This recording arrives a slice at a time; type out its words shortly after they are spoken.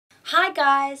Hi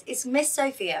guys, it's Ms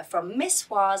Sophia from Miss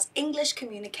Hoa's English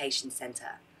Communication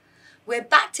Centre. We're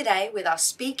back today with our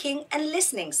speaking and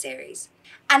listening series.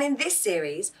 And in this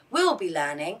series, we'll be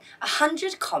learning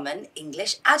 100 common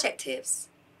English adjectives.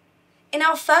 In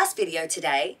our first video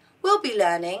today, we'll be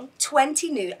learning 20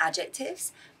 new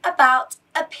adjectives about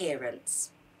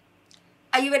appearance.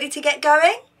 Are you ready to get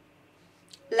going?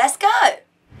 Let's go!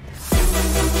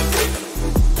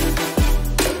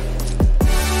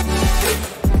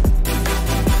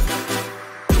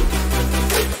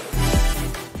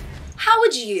 How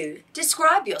would you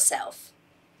describe yourself?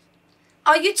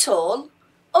 Are you tall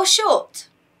or short?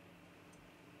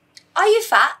 Are you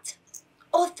fat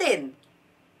or thin?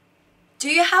 Do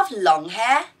you have long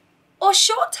hair or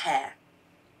short hair?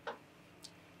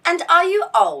 And are you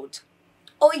old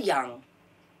or young?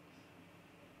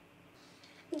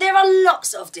 There are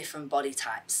lots of different body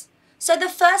types, so the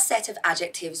first set of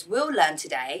adjectives we'll learn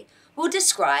today will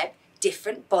describe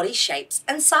different body shapes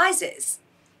and sizes.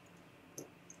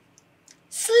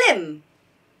 Slim,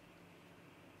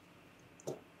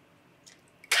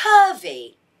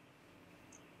 curvy,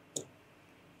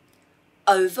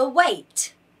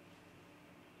 overweight,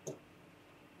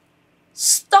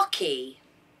 stocky,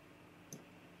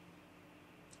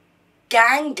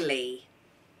 gangly,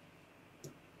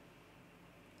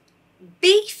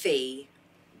 beefy,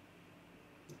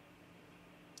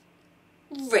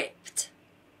 ripped.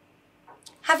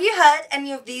 Have you heard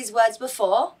any of these words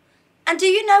before? And do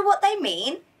you know what they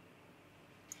mean?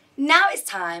 Now it's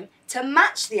time to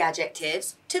match the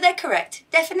adjectives to their correct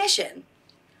definition.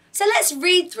 So let's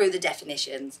read through the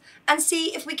definitions and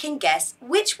see if we can guess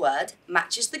which word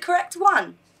matches the correct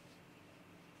one.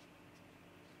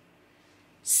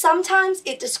 Sometimes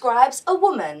it describes a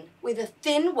woman with a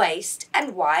thin waist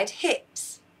and wide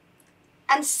hips.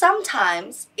 And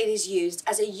sometimes it is used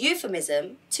as a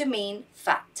euphemism to mean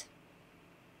fat.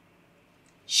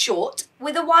 Short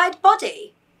with a wide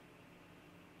body.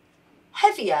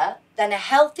 Heavier than a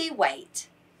healthy weight.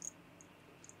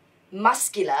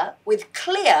 Muscular with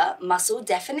clear muscle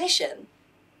definition.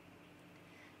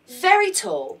 Very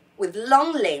tall with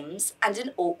long limbs and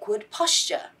an awkward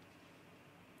posture.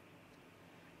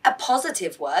 A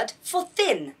positive word for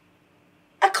thin,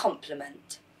 a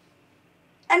compliment.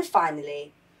 And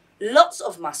finally, lots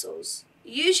of muscles,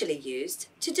 usually used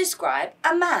to describe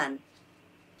a man.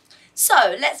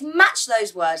 So let's match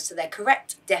those words to their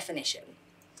correct definition.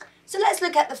 So let's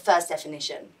look at the first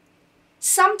definition.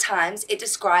 Sometimes it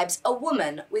describes a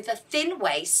woman with a thin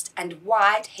waist and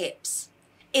wide hips.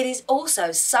 It is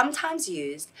also sometimes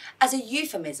used as a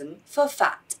euphemism for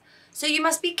fat, so you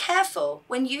must be careful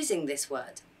when using this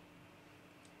word.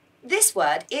 This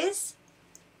word is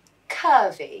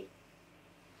curvy.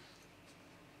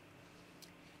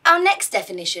 Our next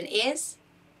definition is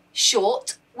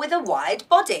short with a wide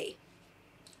body.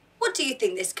 What do you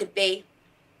think this could be?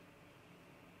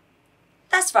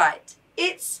 That's right,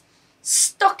 it's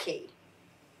stocky.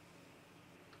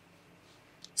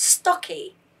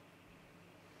 Stocky.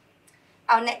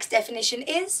 Our next definition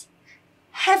is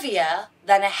heavier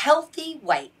than a healthy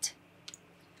weight.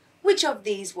 Which of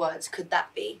these words could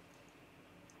that be?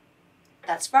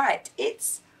 That's right,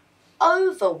 it's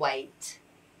overweight.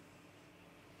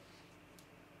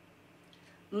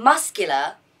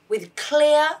 Muscular with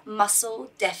clear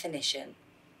muscle definition.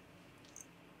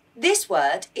 This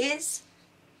word is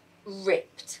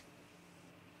ripped.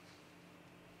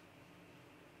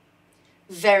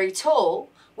 Very tall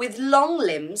with long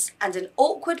limbs and an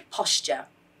awkward posture.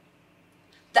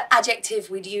 The adjective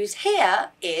we'd use here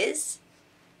is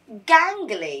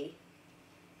gangly.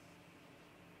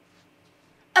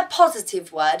 A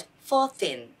positive word for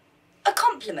thin, a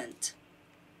compliment.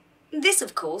 This,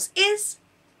 of course, is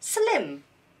slim.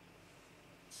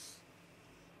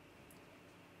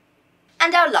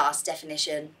 And our last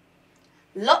definition,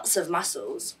 lots of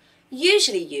muscles,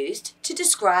 usually used to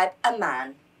describe a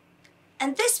man.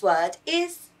 And this word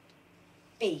is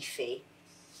beefy.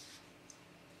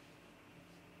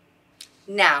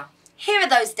 Now, here are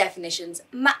those definitions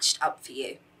matched up for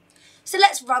you. So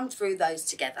let's run through those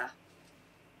together.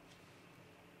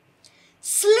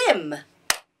 Slim.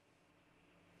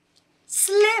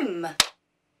 Slim.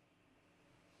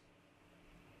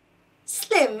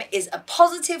 Slim is a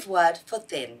positive word for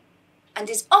thin and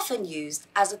is often used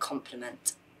as a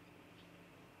compliment.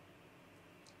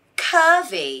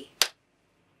 Curvy.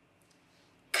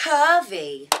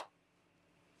 Curvy.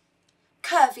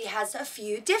 Curvy has a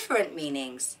few different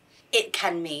meanings. It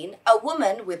can mean a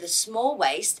woman with a small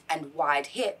waist and wide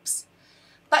hips,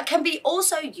 but can be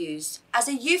also used as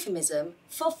a euphemism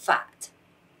for fat.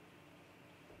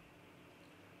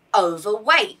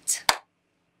 Overweight.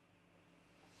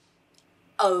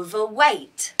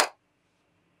 overweight.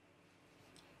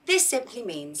 This simply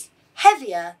means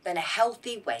heavier than a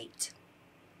healthy weight.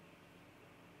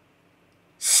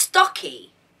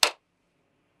 Stocky.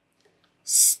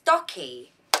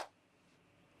 Stocky.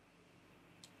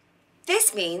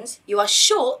 This means you are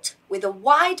short with a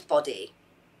wide body.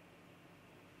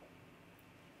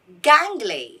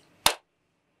 Gangly.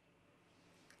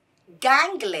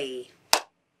 Gangly.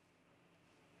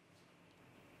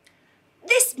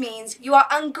 This means you are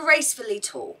ungracefully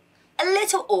tall, a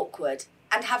little awkward,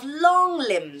 and have long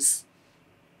limbs.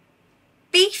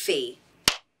 Beefy.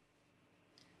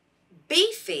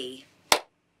 Beefy.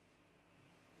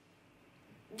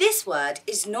 This word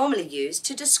is normally used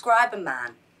to describe a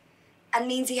man and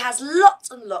means he has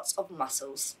lots and lots of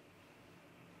muscles.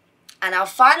 And our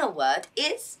final word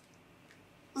is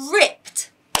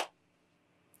ripped.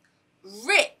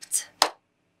 Ripped.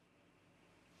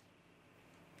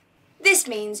 This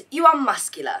means you are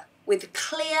muscular with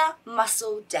clear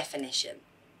muscle definition.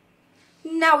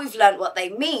 Now we've learnt what they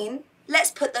mean, let's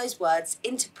put those words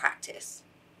into practice.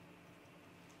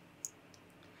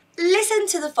 Listen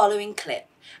to the following clip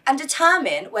and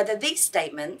determine whether these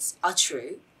statements are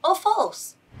true or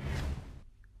false.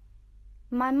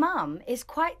 My mum is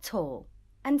quite tall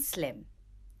and slim,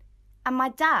 and my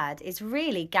dad is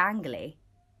really gangly.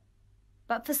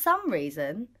 But for some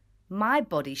reason, my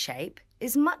body shape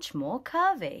is much more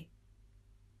curvy.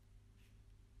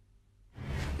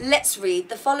 Let's read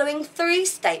the following 3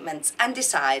 statements and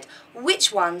decide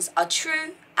which ones are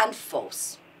true and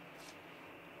false.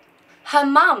 Her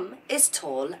mum is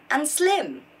tall and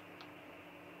slim.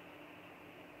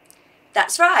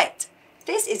 That's right.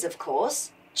 This is, of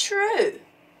course, true.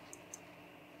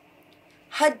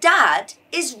 Her dad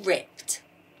is ripped.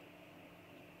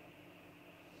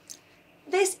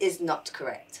 This is not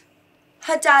correct.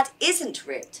 Her dad isn't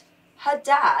ripped. Her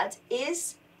dad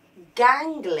is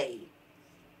gangly.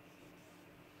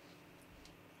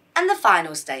 And the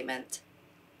final statement.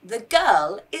 The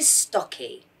girl is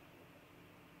stocky.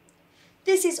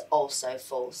 This is also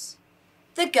false.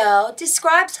 The girl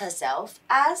describes herself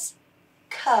as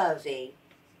curvy.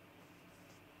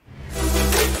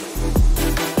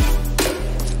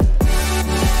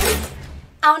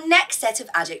 Our next set of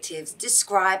adjectives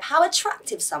describe how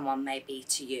attractive someone may be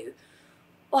to you,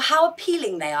 or how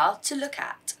appealing they are to look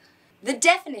at. The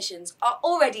definitions are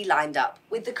already lined up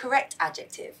with the correct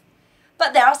adjective,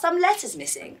 but there are some letters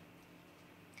missing.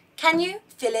 Can you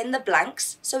fill in the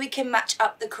blanks so we can match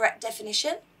up the correct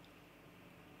definition?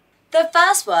 The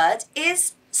first word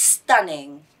is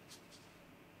stunning.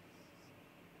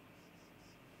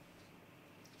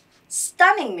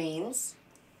 Stunning means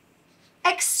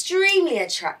extremely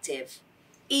attractive,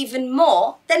 even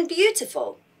more than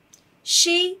beautiful.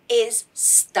 She is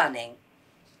stunning.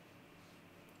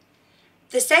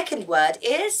 The second word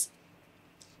is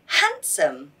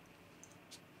handsome.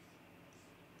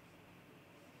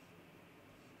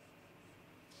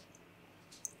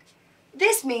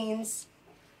 This means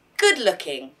good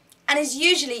looking and is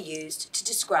usually used to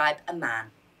describe a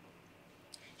man.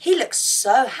 He looks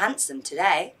so handsome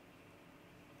today.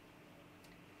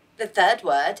 The third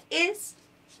word is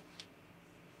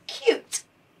cute.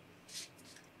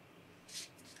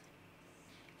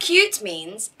 Cute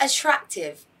means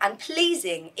attractive and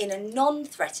pleasing in a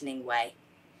non-threatening way.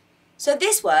 So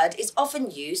this word is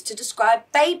often used to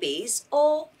describe babies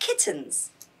or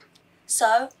kittens.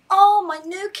 So, oh, my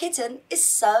new kitten is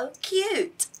so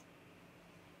cute.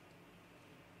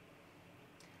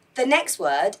 The next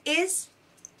word is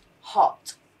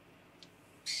hot.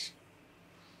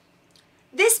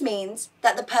 This means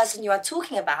that the person you are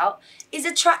talking about is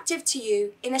attractive to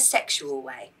you in a sexual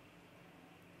way.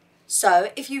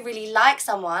 So, if you really like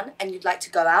someone and you'd like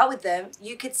to go out with them,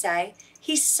 you could say,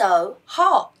 he's so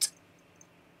hot.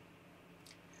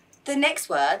 The next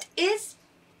word is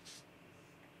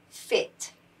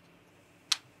fit.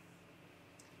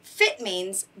 Fit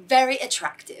means very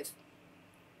attractive.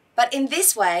 But in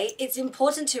this way, it's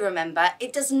important to remember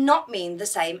it does not mean the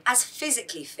same as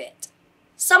physically fit.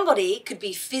 Somebody could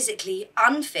be physically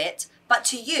unfit, but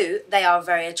to you, they are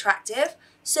very attractive,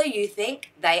 so you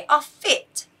think they are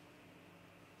fit.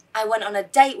 I went on a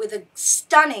date with a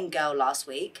stunning girl last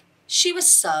week. She was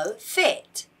so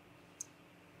fit.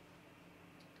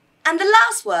 And the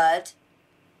last word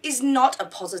is not a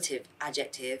positive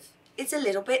adjective. It's a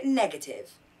little bit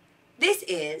negative. This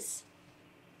is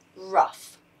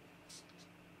rough.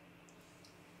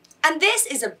 And this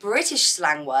is a British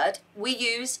slang word we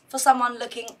use for someone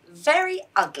looking very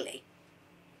ugly.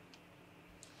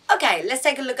 Okay, let's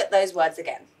take a look at those words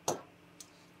again.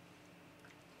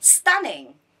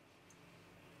 Stunning.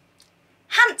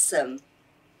 Handsome.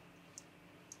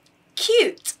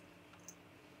 cute,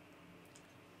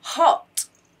 hot,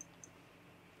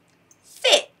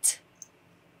 fit,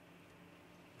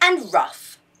 and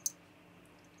rough.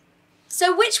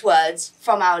 So which words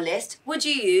from our list would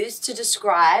you use to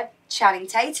describe Channing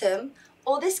Tatum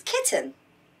or this kitten?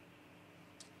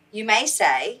 You may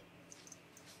say,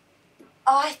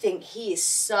 I think he is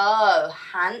so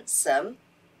handsome.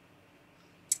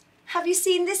 Have you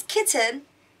seen this kitten?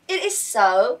 It is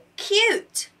so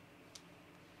cute.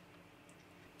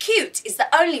 Cute is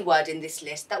the only word in this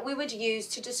list that we would use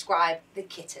to describe the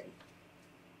kitten.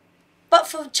 But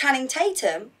for Channing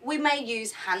Tatum, we may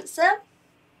use handsome,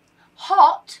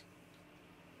 hot,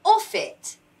 or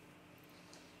fit.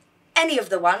 Any of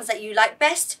the ones that you like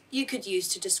best, you could use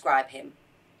to describe him.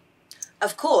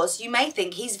 Of course, you may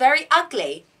think he's very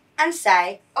ugly and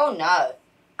say, oh no,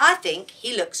 I think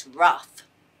he looks rough.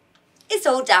 It's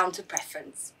all down to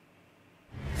preference.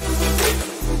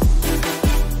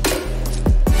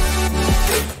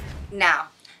 Now,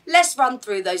 let's run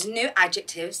through those new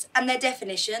adjectives and their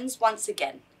definitions once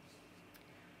again.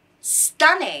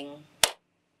 Stunning.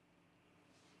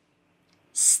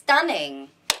 Stunning.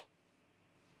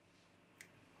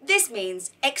 This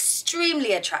means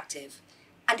extremely attractive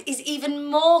and is even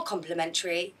more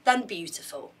complimentary than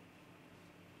beautiful.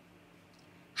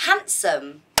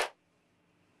 Handsome.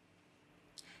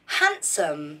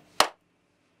 Handsome.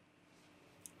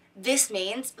 This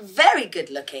means very good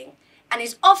looking and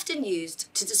is often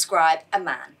used to describe a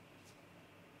man.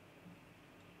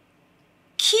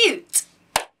 Cute.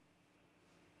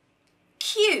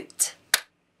 Cute.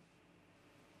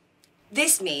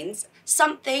 This means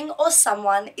something or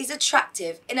someone is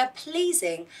attractive in a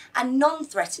pleasing and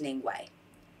non-threatening way.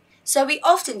 So we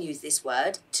often use this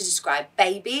word to describe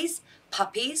babies,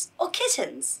 puppies, or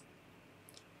kittens.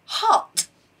 Hot.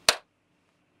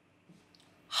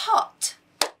 Hot.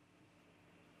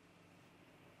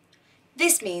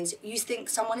 This means you think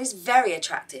someone is very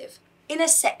attractive in a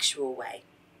sexual way.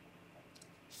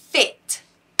 Fit.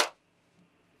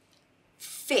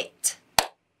 Fit.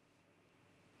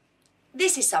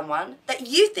 This is someone that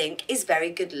you think is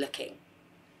very good looking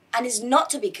and is not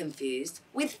to be confused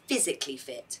with physically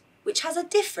fit, which has a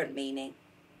different meaning.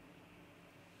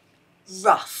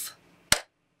 Rough.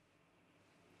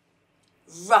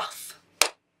 Rough.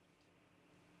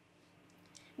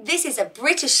 This is a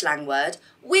British slang word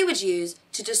we would use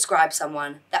to describe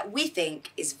someone that we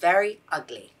think is very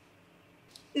ugly.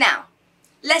 Now,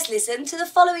 let's listen to the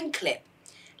following clip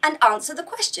and answer the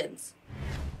questions.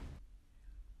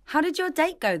 How did your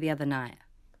date go the other night?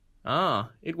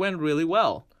 It went really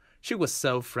well. She was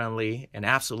so friendly and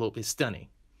absolutely stunning.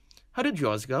 How did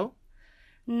yours go?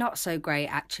 Not so great,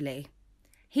 actually.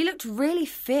 He looked really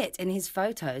fit in his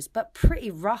photos, but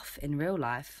pretty rough in real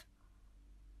life.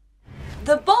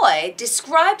 The boy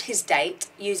described his date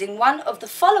using one of the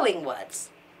following words.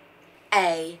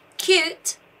 A,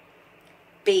 cute,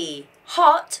 B,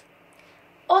 hot,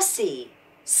 or C,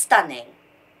 stunning.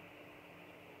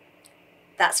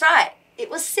 That's right, it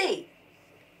was C,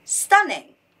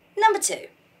 stunning. Number 2.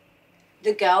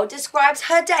 The girl describes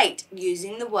her date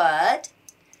using the word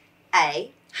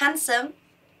A, handsome,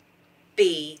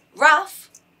 B,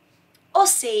 rough, or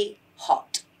C,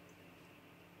 hot.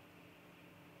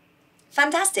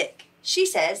 Fantastic. She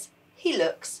says he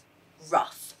looks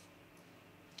rough.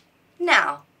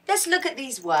 Now, let's look at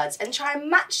these words and try and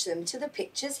match them to the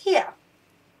pictures here.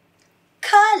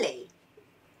 Curly.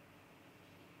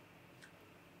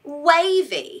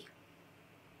 Wavy.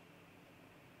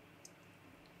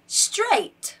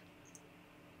 Straight.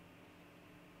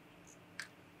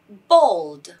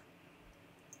 Bald.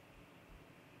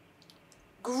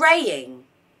 Greying.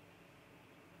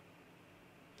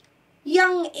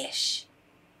 Youngish.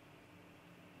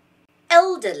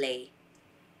 Elderly.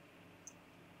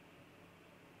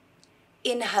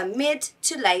 In her mid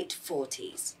to late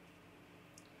 40s.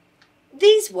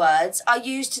 These words are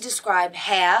used to describe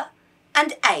hair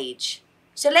and age.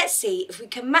 So let's see if we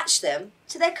can match them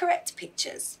to their correct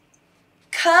pictures.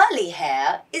 Curly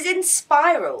hair is in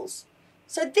spirals.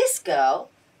 So this girl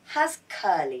has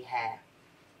curly hair.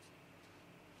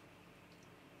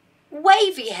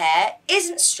 Wavy hair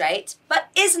isn't straight but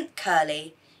isn't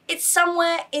curly. It's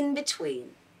somewhere in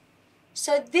between.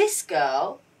 So this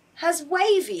girl has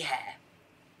wavy hair.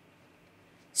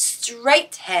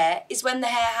 Straight hair is when the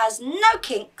hair has no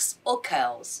kinks or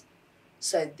curls.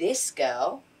 So this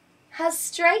girl has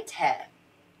straight hair.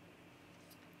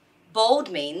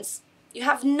 Bald means you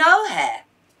have no hair.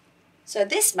 So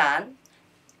this man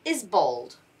is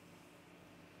bald.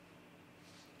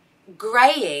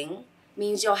 Greying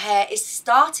means your hair is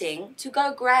starting to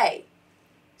go grey.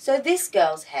 So this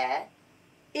girl's hair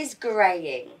is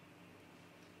greying.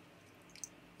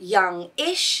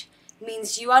 Youngish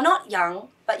means you are not young,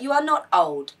 but you are not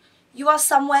old. You are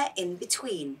somewhere in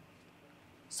between.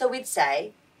 So we'd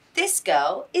say, this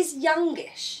girl is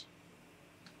youngish.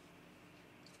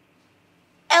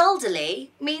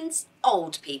 Elderly means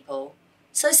old people.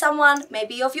 So someone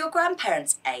maybe of your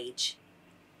grandparents' age.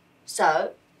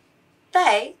 So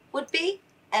they would be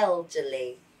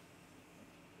elderly.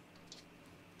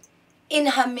 In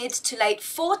her mid to late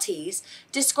 40s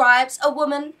describes a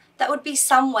woman that would be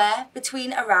somewhere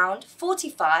between around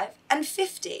 45 and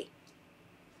 50.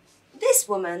 This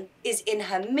woman is in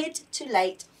her mid to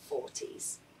late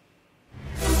 40s.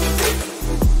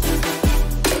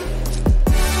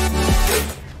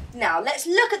 Now let's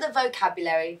look at the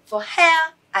vocabulary for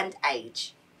hair and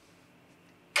age.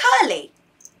 Curly,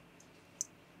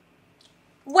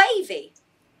 wavy,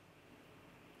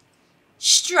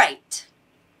 straight,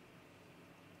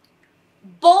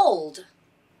 bald,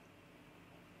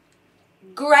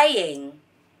 greying,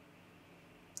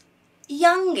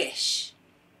 youngish,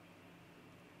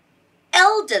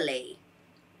 elderly,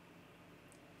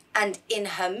 and in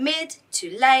her mid to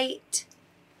late.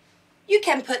 You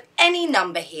can put any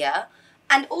number here,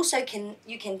 and also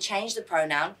you can change the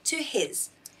pronoun to his.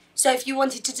 So if you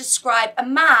wanted to describe a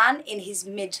man in his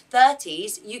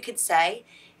mid-30s, you could say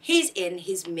he's in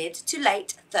his mid to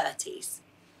late 30s.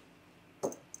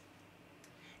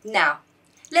 Now,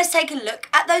 let's take a look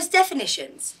at those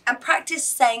definitions and practice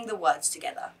saying the words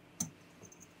together.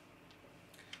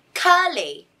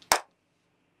 Curly,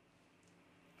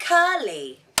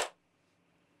 curly.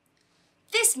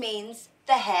 This means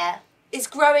the hair is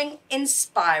growing in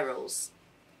spirals.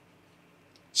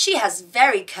 She has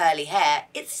very curly hair.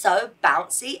 It's so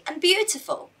bouncy and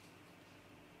beautiful.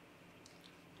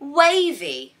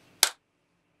 Wavy,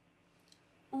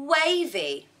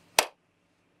 wavy.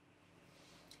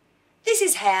 This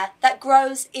is hair that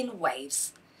grows in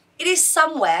waves. It is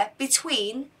somewhere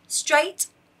between straight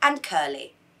and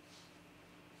curly.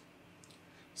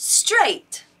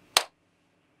 Straight,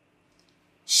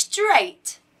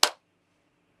 straight.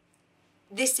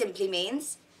 This simply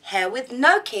means hair with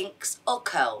no kinks or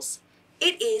curls.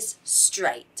 It is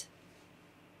straight.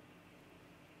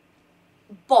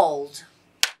 Bald,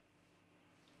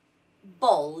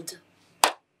 bald.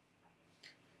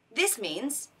 This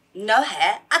means no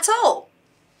hair at all.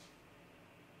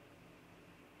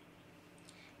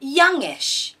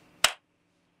 Youngish,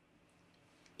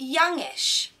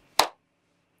 youngish.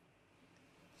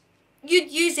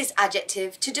 You'd use this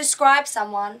adjective to describe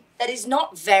someone that is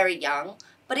not very young,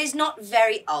 but is not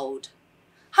very old.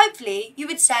 Hopefully, you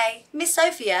would say, Ms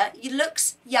Sophia, you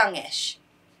looks youngish.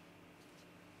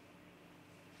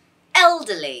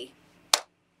 Elderly,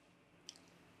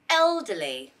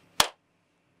 elderly.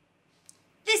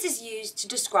 This is used to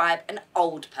describe an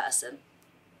old person.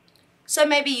 So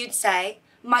maybe you'd say,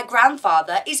 my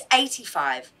grandfather is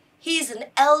 85. He is an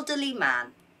elderly man.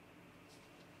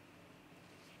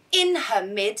 In her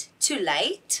mid to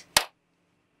late.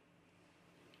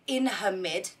 In her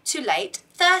mid to late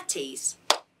 30s.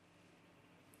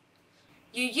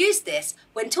 You use this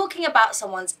when talking about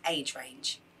someone's age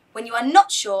range, when you are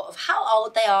not sure of how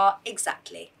old they are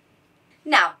exactly.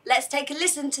 Now, let's take a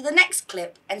listen to the next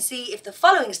clip and see if the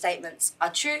following statements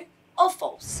are true or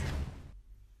false.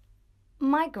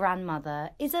 My grandmother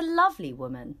is a lovely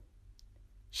woman.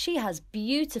 She has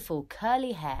beautiful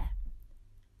curly hair.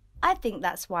 I think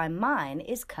that's why mine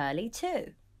is curly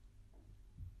too.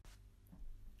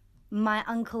 My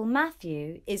Uncle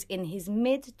Matthew is in his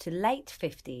mid to late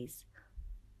 50s.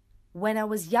 When I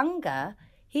was younger,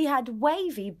 he had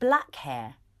wavy black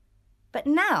hair, but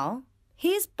now he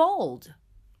is bald.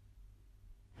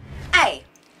 A.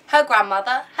 Her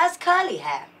grandmother has curly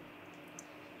hair.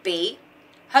 B.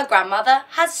 Her grandmother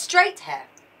has straight hair.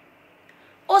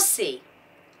 Or C.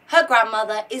 Her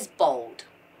grandmother is bald.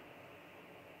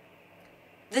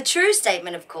 The true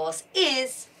statement, of course,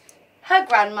 is her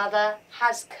grandmother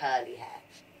has curly hair.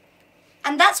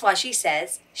 And that's why she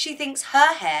says she thinks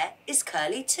her hair is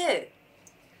curly too.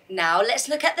 Now let's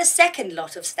look at the second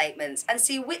lot of statements and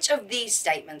see which of these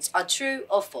statements are true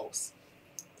or false.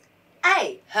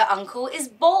 A. Her uncle is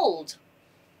bald.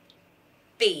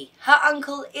 B. Her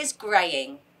uncle is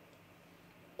greying.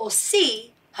 Or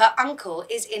C. Her uncle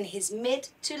is in his mid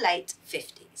to late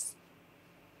 50s.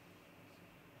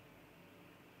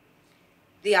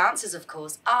 The answers, of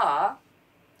course, are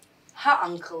her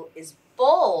uncle is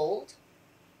bald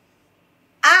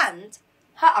and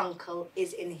her uncle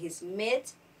is in his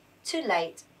mid to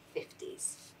late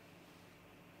 50s.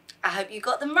 I hope you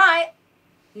got them right.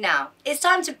 Now, it's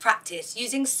time to practice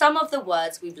using some of the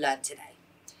words we've learned today.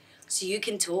 So you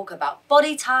can talk about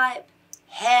body type,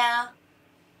 hair,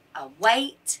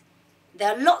 weight.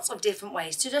 There are lots of different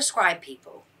ways to describe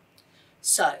people.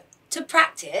 So, to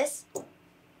practice,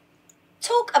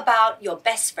 talk about your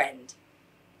best friend.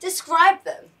 Describe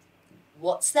them.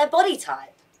 What's their body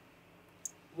type?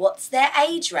 What's their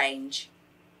age range?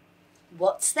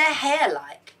 What's their hair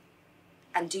like?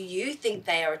 And do you think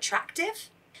they are attractive?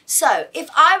 So, if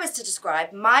I was to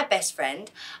describe my best friend,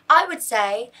 I would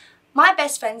say my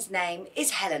best friend's name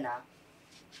is Helena.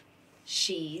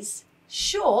 She's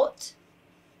short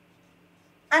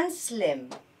and slim.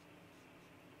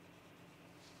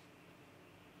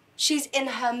 She's in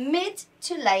her mid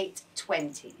to late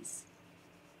 20s.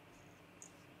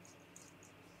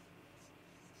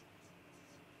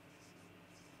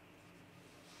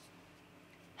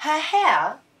 Her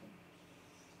hair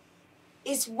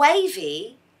is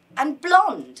wavy and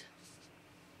blonde.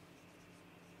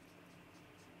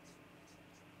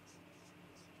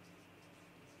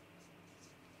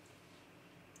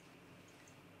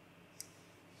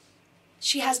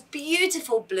 She has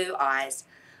beautiful blue eyes.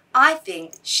 I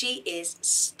think she is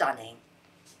stunning.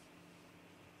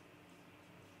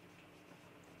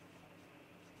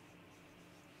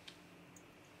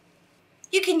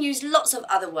 You can use lots of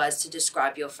other words to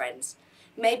describe your friends.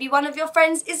 Maybe one of your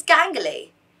friends is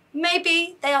gangly.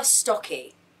 Maybe they are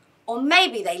stocky. Or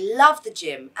maybe they love the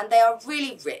gym and they are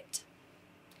really ripped.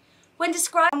 When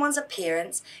describing someone's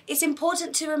appearance, it's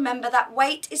important to remember that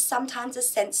weight is sometimes a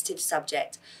sensitive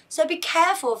subject, so be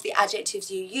careful of the adjectives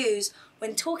you use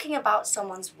when talking about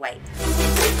someone's weight.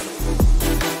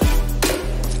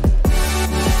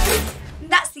 And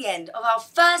that's the end of our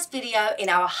first video in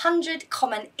our 100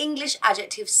 Common English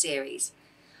Adjectives series.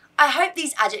 I hope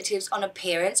these adjectives on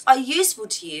appearance are useful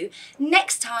to you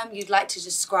next time you'd like to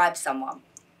describe someone.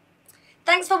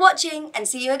 Thanks for watching and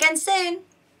see you again soon.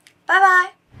 Bye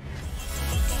bye.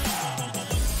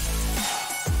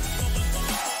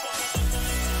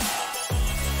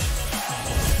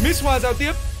 Ms Hoa Giao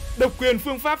Tiếp, độc quyền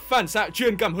phương pháp phản xạ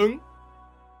truyền cảm hứng.